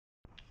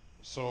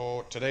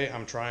So today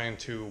I'm trying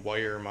to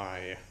wire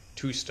my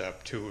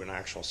two-step to an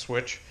actual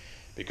switch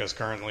because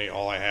currently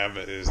all I have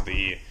is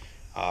the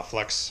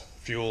flex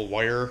fuel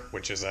wire,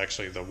 which is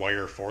actually the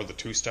wire for the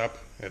two-step.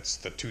 It's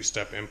the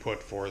two-step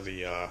input for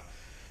the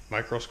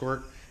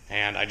Microsquirt,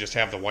 and I just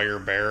have the wire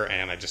bare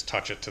and I just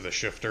touch it to the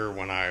shifter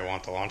when I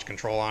want the launch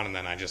control on, and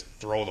then I just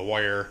throw the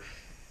wire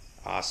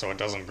so it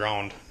doesn't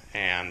ground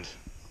and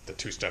the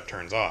two-step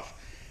turns off.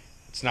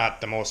 It's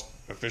not the most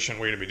efficient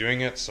way to be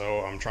doing it, so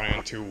I'm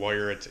trying to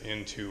wire it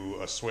into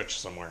a switch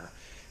somewhere.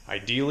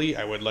 Ideally,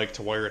 I would like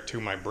to wire it to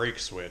my brake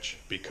switch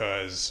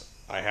because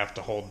I have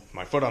to hold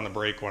my foot on the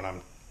brake when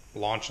I'm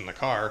launching the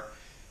car,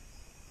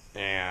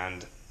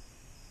 and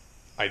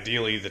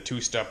ideally the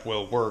two-step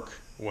will work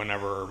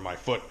whenever my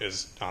foot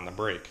is on the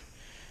brake.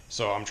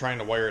 So I'm trying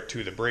to wire it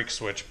to the brake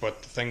switch,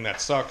 but the thing that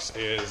sucks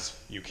is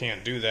you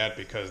can't do that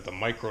because the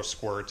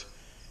Microsquirt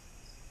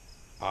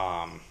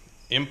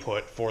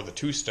input for the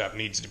two-step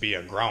needs to be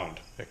a ground.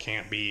 It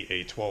can't be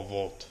a 12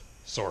 volt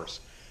source.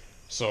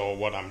 So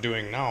what I'm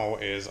doing now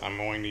is I'm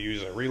going to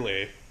use a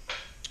relay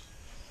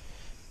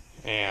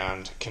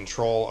and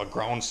control a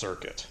ground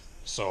circuit.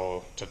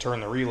 So to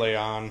turn the relay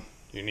on,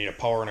 you need a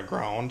power and a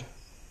ground,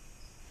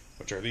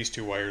 which are these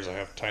two wires I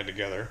have tied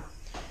together.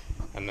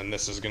 And then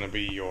this is going to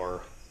be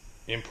your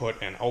input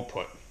and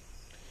output.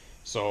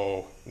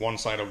 So one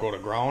side will go to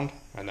ground,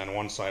 and then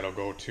one side will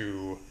go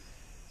to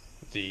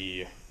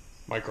the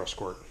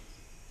Microsquirt,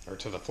 or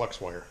to the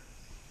flex wire.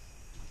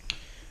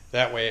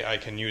 That way I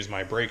can use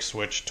my brake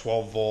switch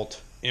 12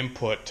 volt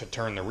input to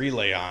turn the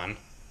relay on,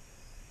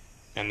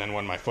 and then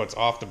when my foot's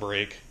off the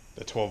brake,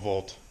 the 12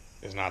 volt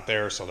is not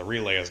there, so the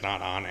relay is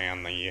not on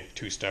and the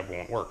two-step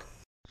won't work.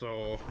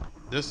 So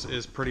this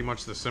is pretty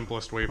much the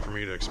simplest way for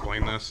me to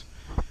explain this.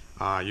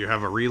 You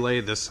have a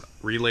relay. This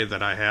relay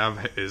that I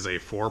have is a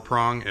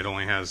 4-prong. It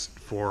only has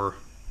 4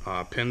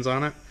 pins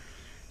on it.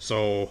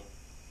 So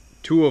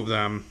 2 of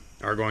them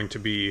are going to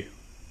be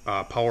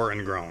power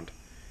and ground,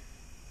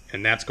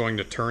 and that's going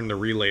to turn the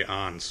relay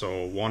on.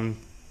 So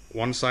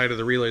one side of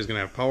the relay is going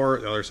to have power,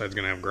 the other side is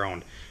going to have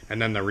ground,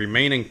 and then the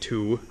remaining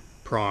 2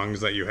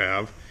 prongs that you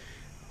have,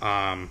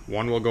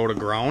 one will go to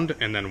ground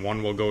and then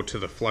one will go to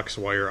the flex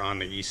wire on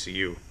the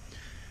ECU.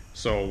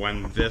 So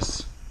when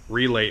this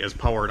relay is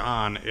powered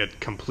on, it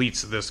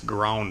completes this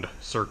ground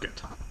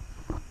circuit,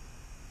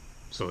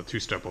 so the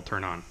two-step will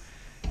turn on.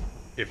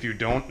 If you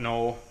don't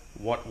know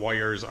what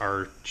wires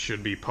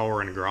should be power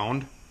and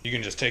ground, you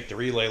can just take the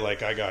relay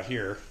like I got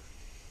here,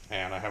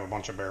 and I have a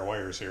bunch of bare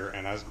wires here,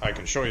 and as I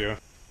can show you,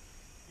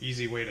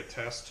 easy way to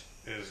test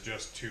is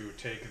just to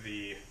take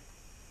the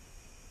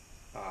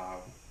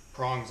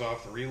prongs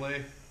off the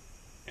relay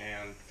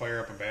and fire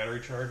up a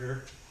battery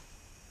charger.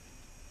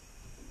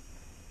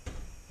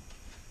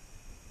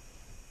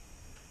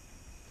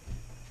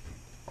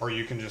 Or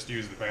you can just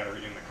use the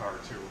battery in the car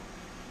too.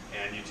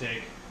 And you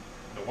take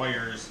the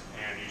wires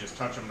and you just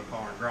touch them to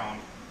power and ground.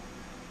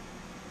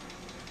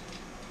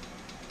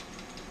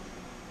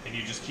 And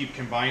you just keep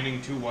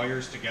combining 2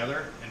 wires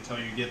together until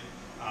you get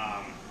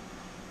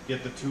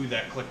the 2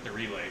 that click the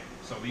relay.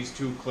 So these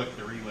 2 click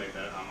the relay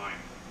that on mine.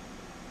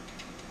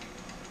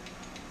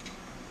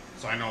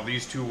 So I know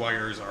these 2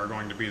 wires are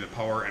going to be the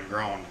power and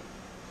ground,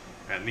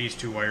 and these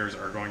 2 wires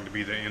are going to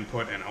be the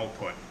input and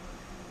output.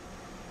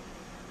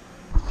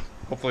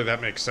 Hopefully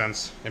that makes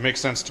sense. It makes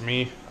sense to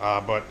me,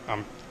 but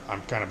I'm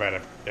kind of bad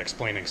at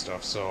explaining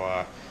stuff,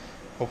 so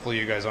hopefully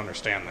you guys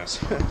understand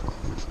this.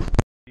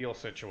 Ideal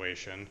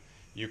situation,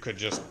 you could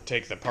just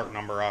take the part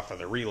number off of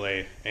the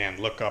relay and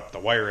look up the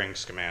wiring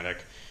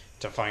schematic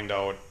to find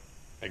out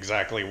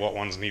exactly what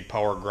ones need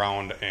power,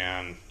 ground,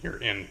 and your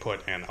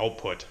input and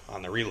output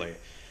on the relay.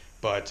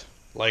 But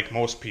like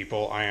most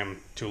people, I am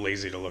too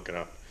lazy to look it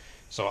up.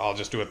 So I'll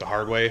just do it the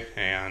hard way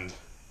and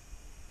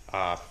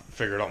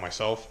figure it out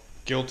myself.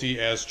 Guilty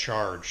as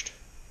charged.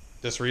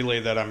 This relay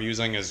that I'm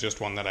using is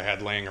just one that I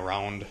had laying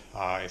around.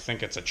 I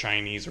think it's a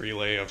Chinese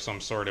relay of some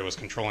sort. It was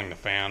controlling the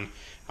fan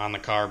on the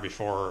car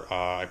before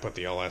I put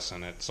the LS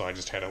in it, so I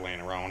just had it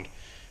laying around.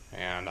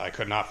 And I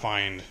could not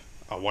find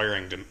a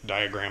wiring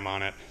diagram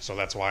on it, so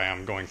that's why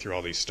I'm going through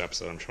all these steps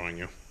that I'm showing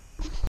you.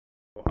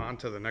 On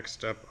to the next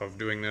step of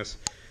doing this.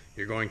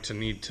 You're going to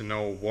need to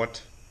know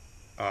what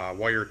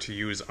wire to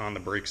use on the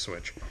brake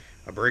switch.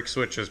 A brake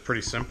switch is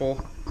pretty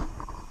simple.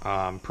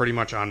 Pretty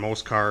much on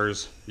most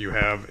cars you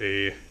have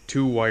a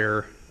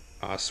 2-wire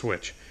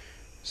switch.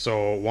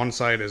 So one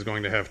side is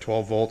going to have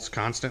 12 volts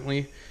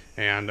constantly,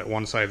 and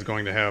one side is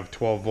going to have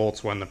 12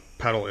 volts when the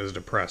pedal is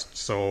depressed.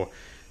 So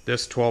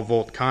this 12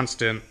 volt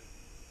constant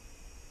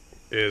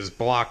is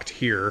blocked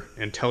here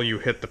until you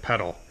hit the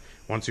pedal.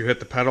 Once you hit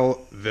the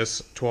pedal,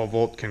 this 12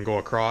 volt can go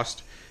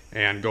across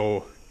and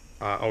go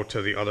out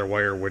to the other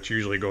wire, which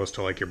usually goes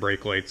to like your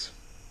brake lights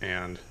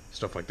and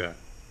stuff like that.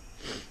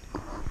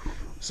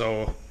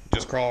 So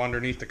just crawl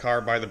underneath the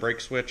car by the brake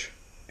switch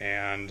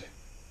and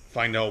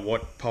find out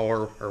what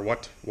power or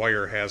what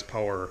wire has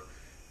power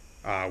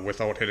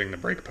without hitting the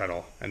brake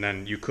pedal. And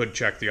then you could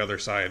check the other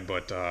side,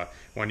 but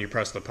when you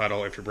press the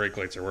pedal, if your brake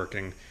lights are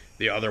working,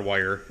 the other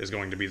wire is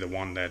going to be the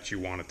one that you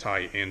want to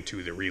tie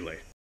into the relay.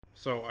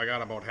 So I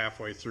got about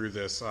halfway through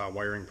this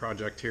wiring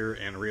project here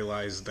and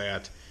realized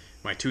that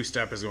my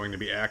two-step is going to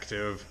be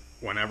active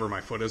whenever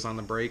my foot is on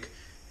the brake,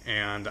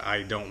 and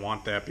I don't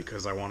want that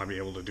because I want to be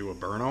able to do a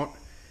burnout,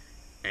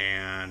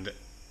 and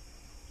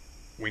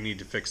we need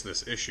to fix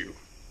this issue.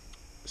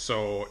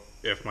 So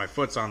if my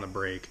foot's on the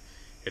brake,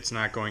 it's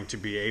not going to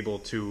be able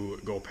to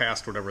go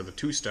past whatever the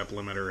two-step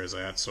limiter is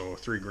at, so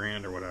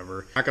 $3,000 or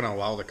whatever. I'm not going to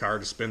allow the car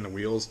to spin the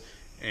wheels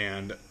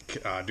and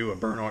do a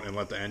burnout and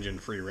let the engine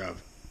free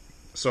rev.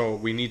 So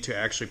we need to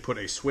actually put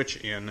a switch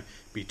in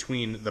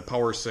between the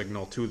power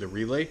signal to the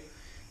relay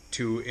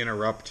to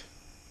interrupt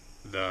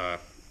the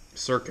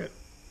circuit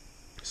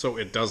so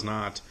it does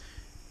not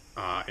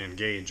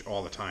engage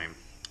all the time.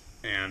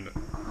 And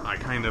I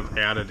kind of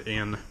added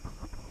in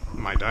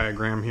my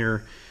diagram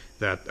here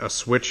that a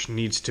switch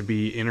needs to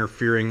be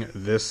interfering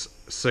this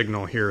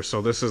signal here.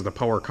 So this is the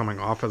power coming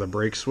off of the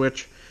brake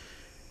switch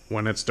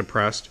when it's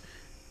depressed,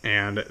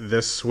 and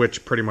this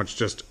switch pretty much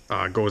just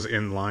goes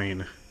in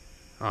line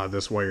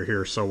this wire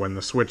here. So when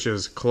the switch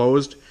is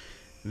closed,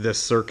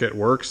 this circuit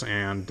works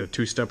and the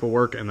two-step will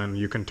work, and then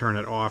you can turn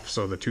it off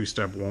so the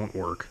two-step won't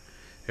work.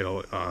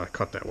 It'll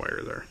cut that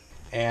wire there.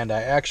 And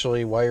I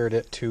actually wired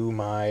it to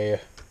my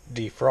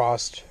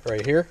defrost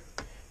right here.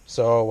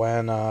 So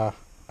when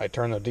I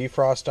turn the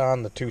defrost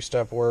on, the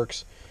two-step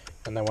works,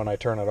 and then when I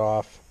turn it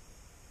off,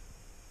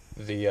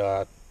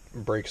 the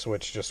brake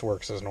switch just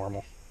works as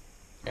normal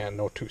and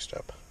no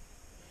two-step.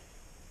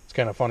 It's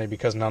kind of funny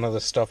because none of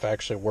this stuff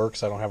actually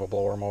works. I don't have a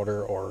blower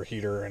motor or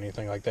heater or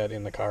anything like that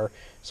in the car,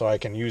 so I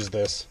can use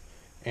this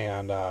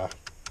and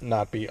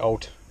not be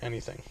out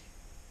anything.